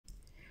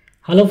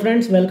Hello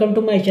friends, welcome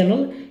to my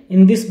channel.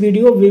 In this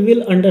video we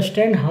will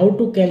understand how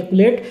to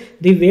calculate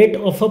the weight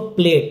of a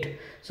plate.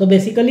 So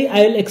basically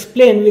I will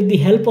explain with the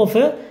help of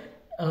a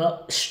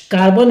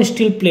carbon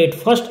steel plate.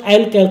 First I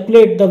will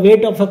calculate the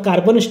weight of a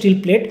carbon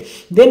steel plate.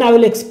 Then I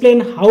will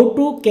explain how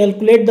to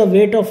calculate the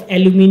weight of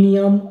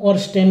aluminium or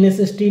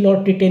stainless steel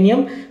or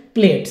titanium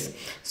plates.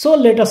 So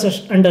let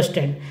us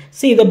understand.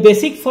 See, the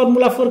basic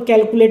formula for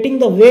calculating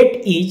the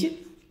weight is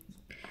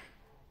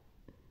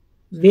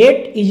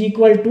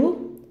equal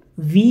to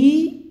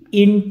V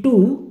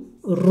into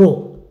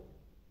rho.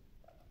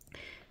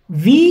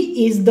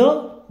 V is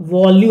the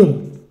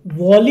volume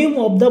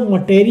of the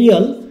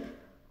material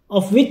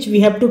of which we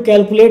have to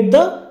calculate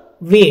the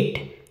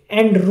weight,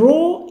 and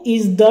rho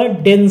is the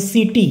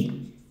density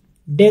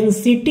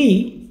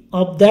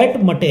of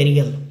that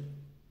material.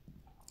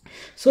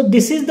 So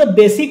this is the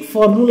basic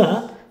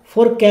formula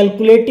for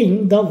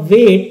calculating the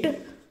weight.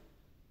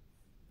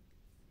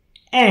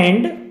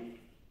 And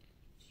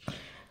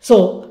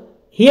so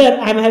here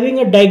I am having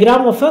a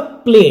diagram of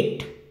a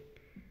plate.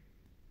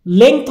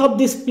 Length of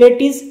this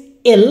plate is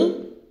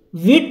L,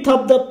 width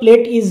of the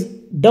plate is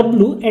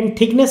W, and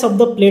thickness of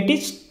the plate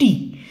is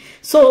T.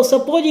 So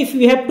suppose if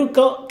we have to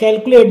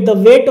calculate the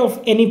weight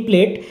of any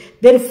plate,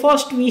 then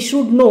first we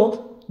should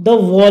know the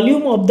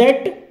volume of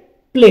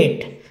that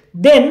plate.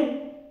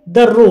 Then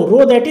the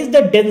rho, that is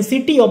the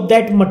density of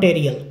that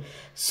material.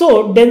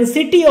 So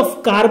density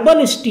of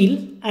carbon steel,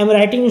 I am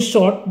writing in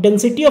short,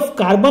 density of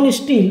carbon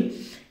steel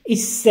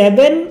is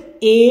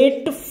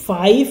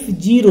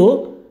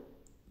 7850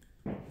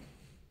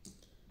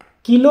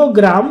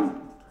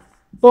 kilogram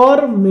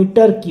per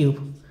meter cube.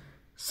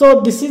 So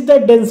this is the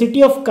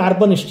density of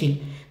carbon steel.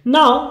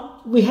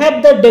 Now we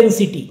have the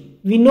density,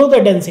 we know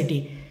the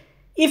density.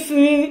 If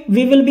we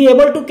will be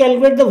able to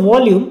calculate the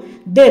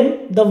volume,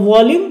 then the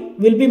volume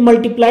will be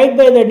multiplied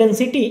by the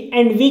density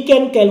and we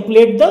can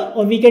calculate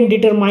we can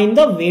determine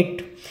the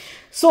weight.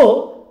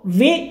 So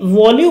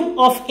volume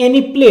of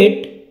any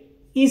plate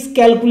is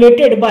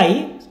calculated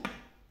by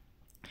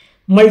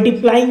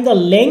multiplying the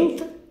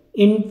length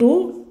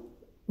into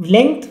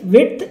length,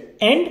 width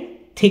and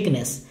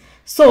thickness.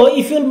 So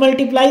if you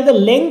multiply the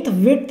length,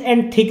 width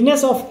and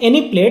thickness of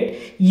any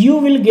plate, you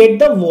will get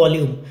the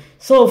volume.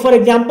 So for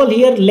example,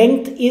 here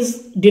length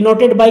is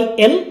denoted by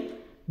L,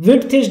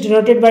 width is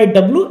denoted by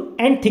W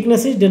and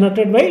thickness is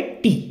denoted by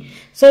T.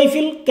 So if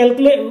you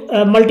calculate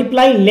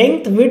multiply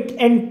length, width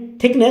and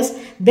thickness,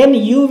 then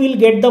you will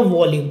get the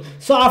volume.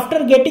 So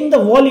after getting the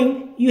volume,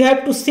 you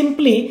have to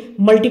simply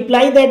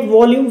multiply that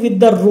volume with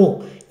the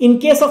rho. In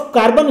case of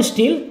carbon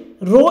steel,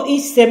 rho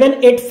is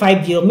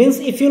 7850, means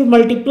if you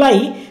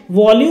multiply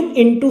volume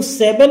into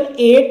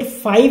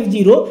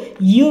 7850,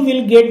 you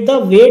will get the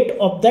weight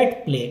of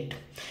that plate.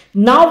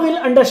 Now we'll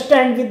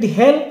understand with the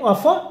help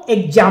of an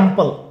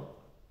example.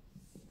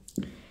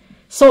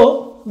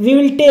 So we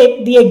will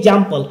take the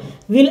example.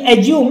 We'll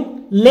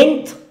assume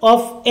length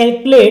of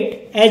a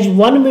plate as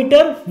 1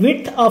 meter,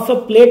 width of a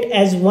plate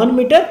as 1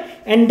 meter,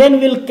 and then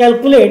we'll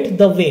calculate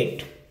the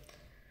weight.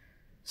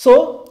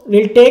 So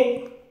we'll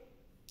take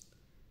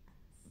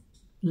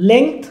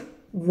length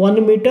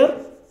 1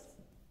 meter,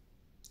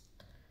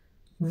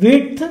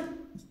 width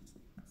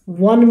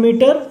 1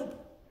 meter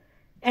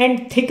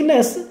and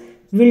thickness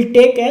will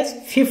take as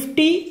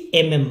 50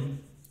 mm.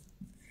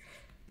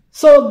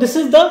 So this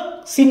is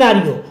the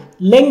scenario.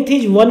 Length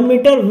is 1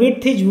 meter,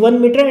 width is 1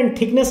 meter and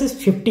thickness is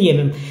 50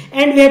 mm.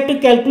 And we have to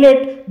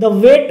calculate the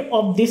weight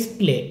of this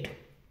plate.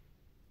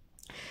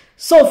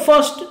 So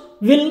first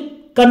we'll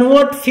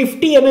convert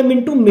 50 mm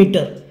into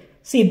meter.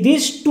 See,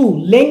 these two,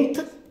 length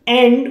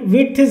and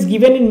width is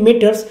given in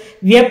meters.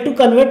 We have to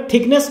convert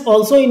thickness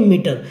also in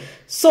meter.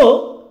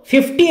 So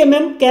 50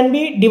 mm can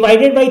be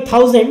divided by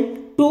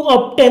 1000 to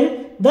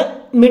obtain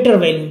the meter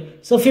value.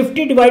 So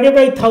 50 divided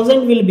by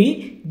 1000 will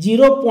be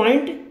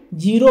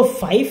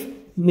 0.05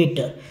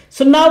 meter.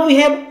 So now we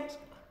have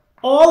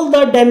all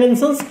the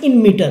dimensions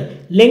in meter.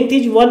 Length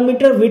is 1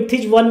 meter, width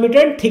is 1 meter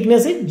and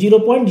thickness is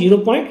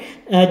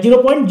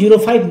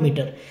 0.05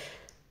 meter.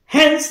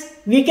 Hence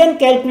we can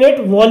calculate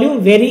volume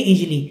very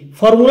easily.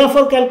 Formula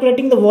for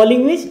calculating the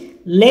volume is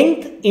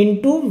length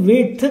into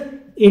width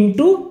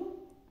into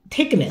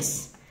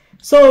thickness.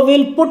 So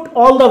we'll put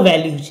all the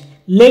values.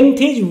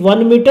 Length is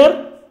 1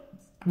 meter,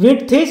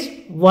 width is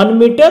 1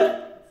 meter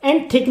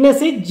and thickness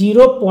is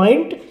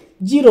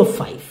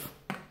 0.05.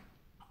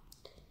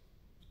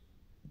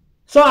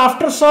 So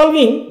after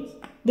solving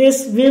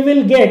this, we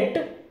will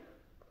get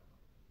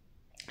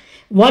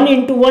 1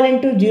 into 1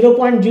 into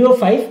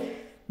 0.05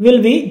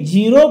 will be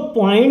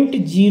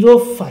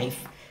 0.05.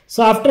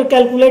 So after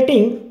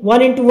calculating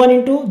 1 into 1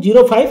 into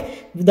 0.5,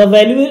 the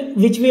value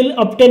which will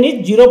obtain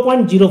is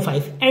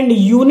 0.05 and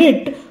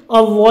unit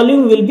of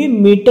volume will be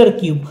meter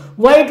cube.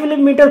 Why it will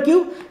be meter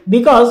cube?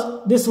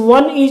 Because this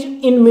one is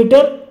in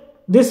meter,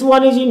 this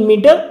one is in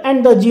meter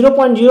and the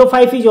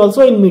 0.05 is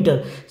also in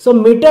meter. So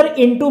meter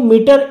into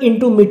meter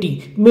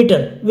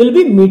will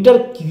be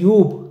meter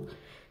cube.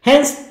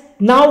 Hence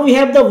now we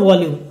have the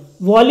volume.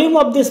 Volume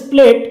of this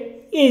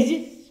plate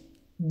is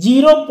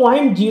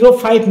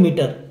 0.05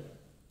 meter.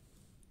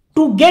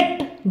 To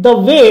get the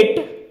weight,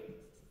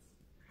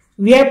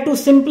 we have to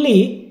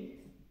simply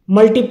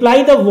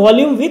multiply the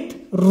volume with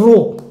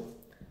rho.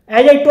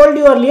 As I told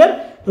you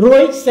earlier,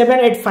 rho is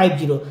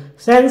 7850.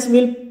 Hence,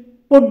 we'll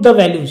put the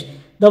values.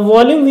 The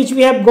volume which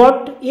we have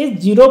got is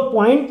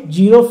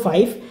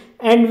 0.05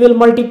 and we'll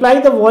multiply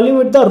the volume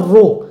with the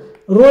rho.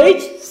 Rho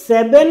is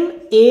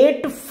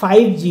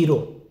 7850.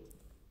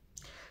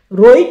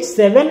 Rho is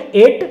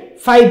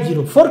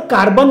 7850 for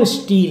carbon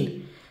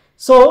steel.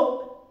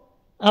 So,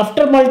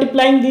 after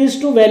multiplying these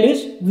two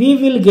values, we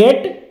will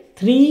get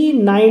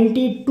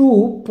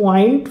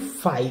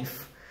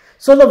 392.5.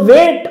 So, the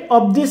weight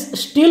of this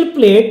steel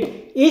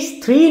plate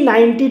is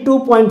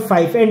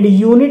 392.5 and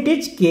unit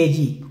is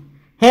kg.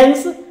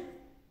 Hence,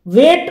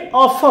 weight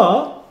of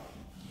a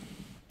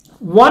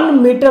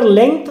 1 meter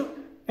length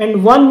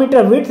and 1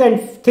 meter width and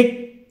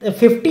 50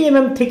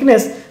 mm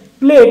thickness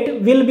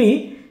plate will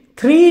be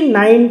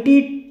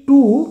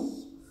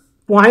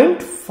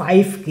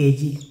 392.5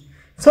 kg.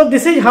 So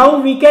this is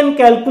how we can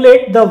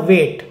calculate the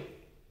weight.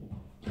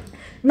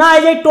 Now,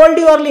 as I told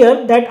you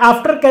earlier that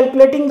after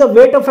calculating the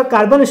weight of a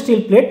carbon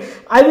steel plate,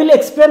 I will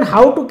explain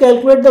how to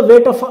calculate the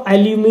weight of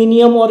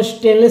aluminium or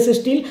stainless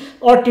steel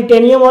or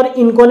titanium or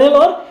Inconel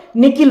or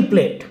nickel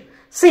plate.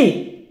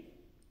 See,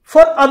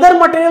 for other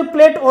material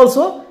plate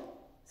also,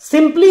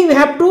 simply we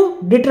have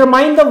to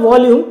determine the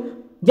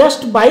volume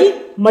just by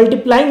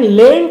multiplying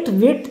length,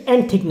 width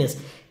and thickness.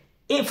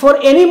 For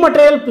any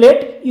material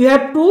plate, you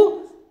have to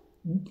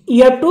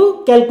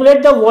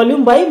calculate the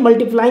volume by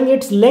multiplying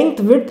its length,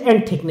 width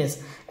and thickness.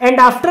 And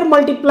after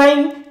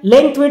multiplying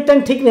length, width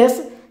and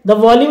thickness, the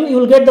volume, you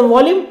will get the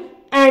volume,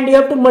 and you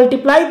have to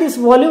multiply this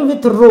volume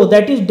with rho,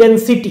 that is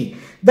density.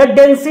 The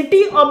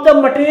density of the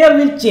material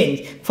will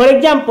change. For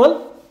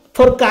example,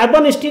 for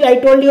carbon steel, I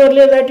told you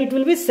earlier that it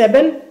will be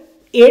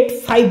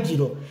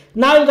 7850.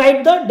 Now I will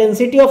write the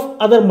density of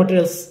other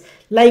materials.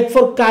 Like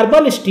for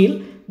carbon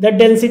steel, the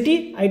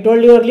density, I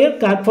told you earlier,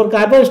 for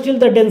carbon steel,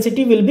 the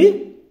density will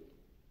be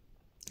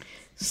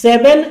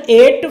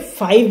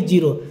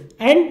 7850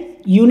 and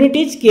unit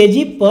is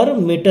kg per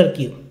meter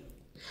cube.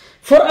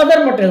 For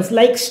other materials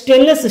like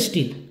stainless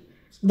steel,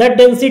 the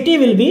density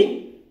will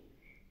be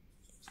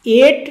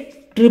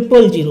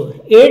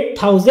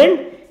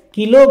 8000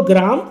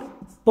 kilogram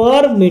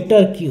per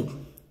meter cube.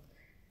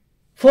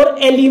 For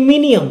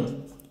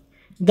aluminium,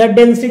 the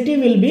density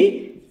will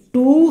be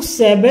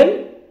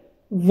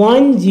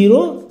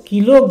 2710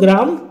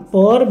 kilogram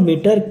per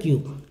meter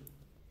cube.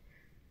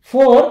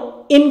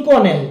 For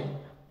Inconel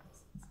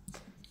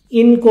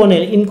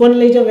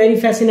is a very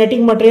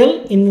fascinating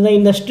material in the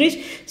industries.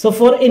 So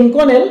for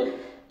Inconel,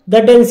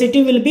 the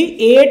density will be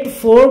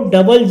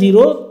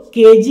 8400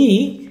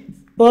 kg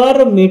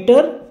per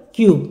meter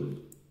cube.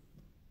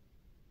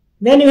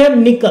 Then you have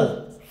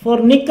nickel. For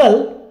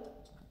nickel,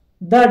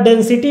 the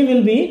density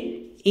will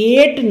be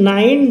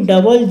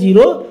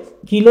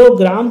 8900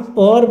 kilogram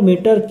per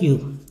meter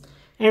cube.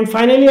 And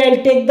finally, I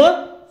will take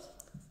the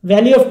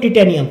value of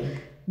titanium.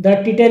 The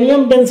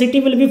titanium density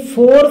will be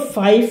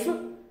 4520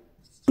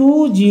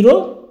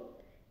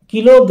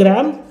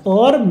 kilogram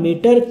per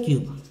meter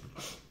cube.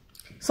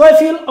 So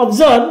if you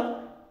observe,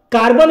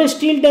 carbon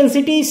steel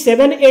density is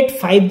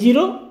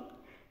 7850,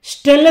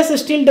 stainless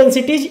steel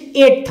density is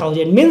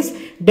 8000, means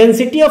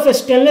density of a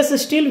stainless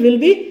steel will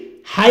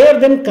be higher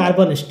than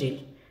carbon steel.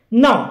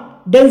 Now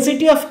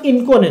density of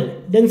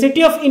Inconel is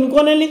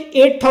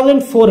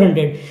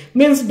 8400,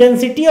 means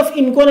density of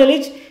Inconel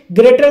is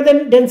greater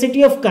than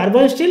density of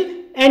carbon steel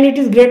and it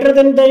is greater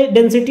than the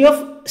density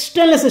of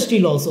stainless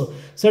steel also.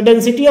 So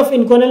density of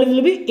Inconel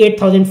will be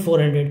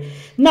 8400.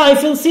 Now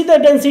if you see the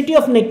density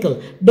of nickel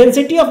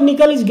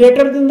is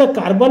greater than the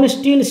carbon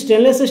steel,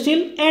 stainless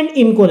steel and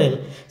Inconel.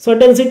 So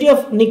density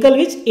of nickel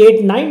is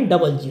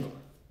 8900.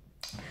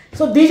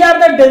 So these are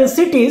the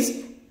densities.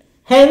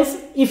 Hence,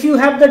 if you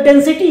have the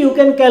density, you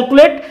can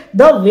calculate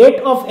the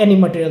weight of any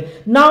material.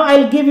 Now I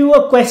will give you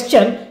a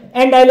question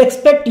and I will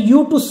expect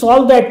you to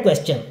solve that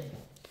question.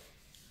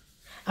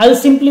 I will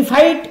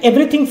simplify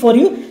everything for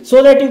you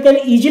so that you can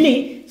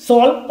easily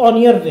solve on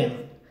your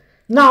own.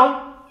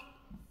 Now,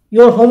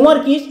 your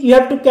homework is you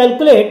have to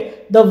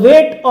calculate the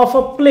weight of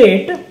a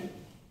plate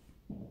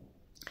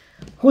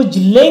whose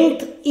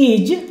length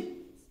is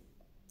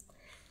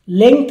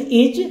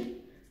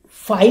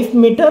 5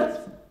 meter,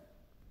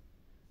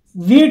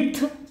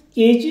 width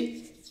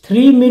is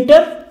 3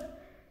 meter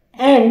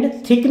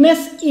and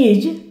thickness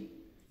is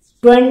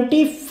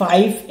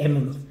 25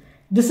 mm.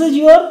 This is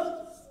your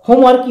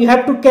homework. You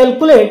have to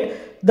calculate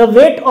the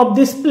weight of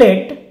this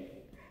plate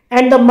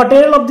and the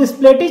material of this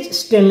plate is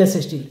stainless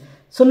steel.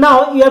 So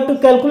now you have to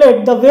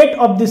calculate the weight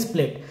of this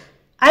plate.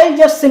 I'll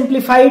just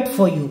simplify it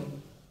for you.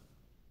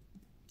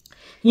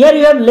 Here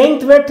you have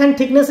length, width and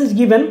thickness is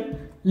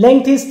given.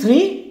 Length is 5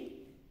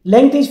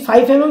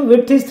 mm,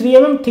 width is 3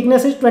 mm,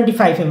 thickness is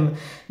 25 mm.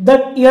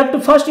 That you have to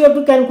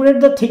calculate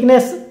the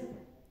thickness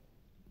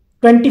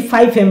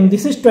 25 mm.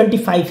 This is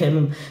 25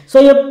 mm. So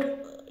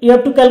you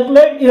have to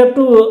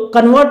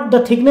convert the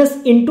thickness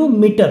into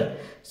meter.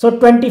 So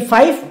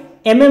 25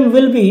 mm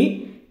will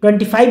be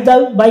 25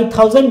 by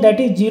 1000, that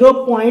is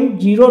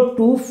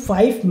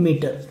 0.025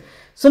 meter.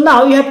 So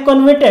now you have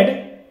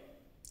converted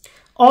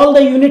all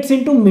the units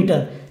into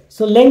meter.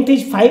 So length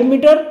is 5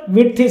 meter,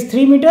 width is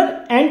 3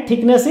 meter and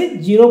thickness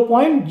is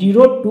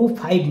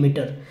 0.025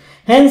 meter.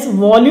 Hence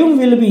volume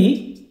will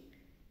be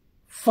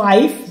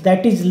 5,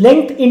 that is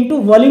length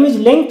into volume is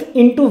length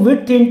into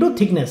width into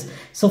thickness.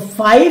 So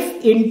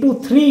 5 into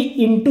 3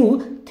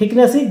 into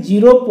thickness is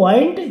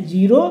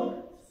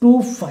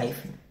 0.025.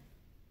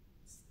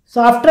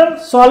 So after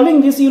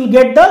solving this you will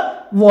get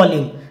the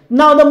volume.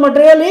 Now the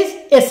material is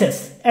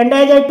SS, and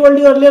as I told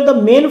you earlier, the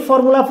main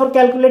formula for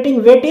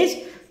calculating weight is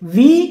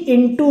V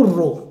into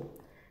rho.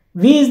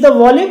 V is the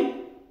volume.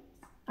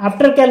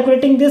 After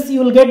calculating this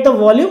you will get the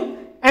volume,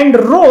 and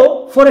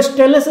rho for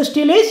stainless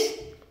steel is,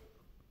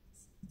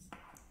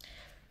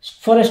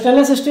 for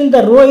stainless steel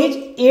the rho is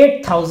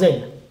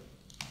 8,000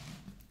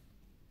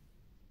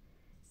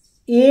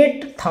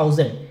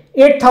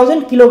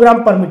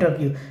 kilogram per meter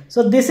cube.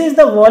 So this is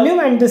the volume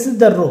and this is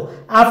the rho.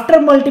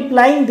 After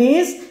multiplying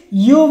this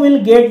you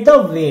will get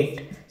the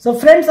weight. So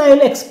friends, I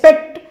will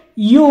expect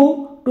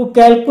you to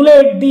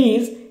calculate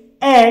these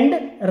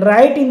and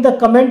write in the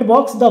comment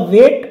box the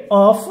weight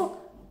of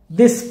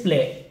this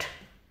plate.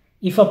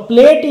 If a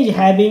plate is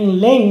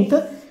having length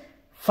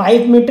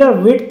 5 meter,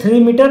 width 3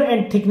 meter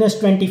and thickness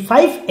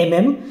 25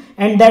 mm,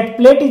 and that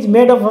plate is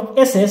made of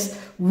SS,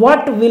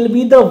 what will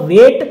be the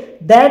weight?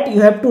 That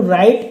you have to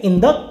write in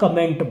the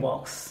comment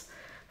box.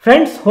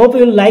 Friends, hope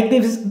you will like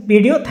this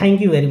video.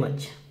 Thank you very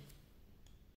much.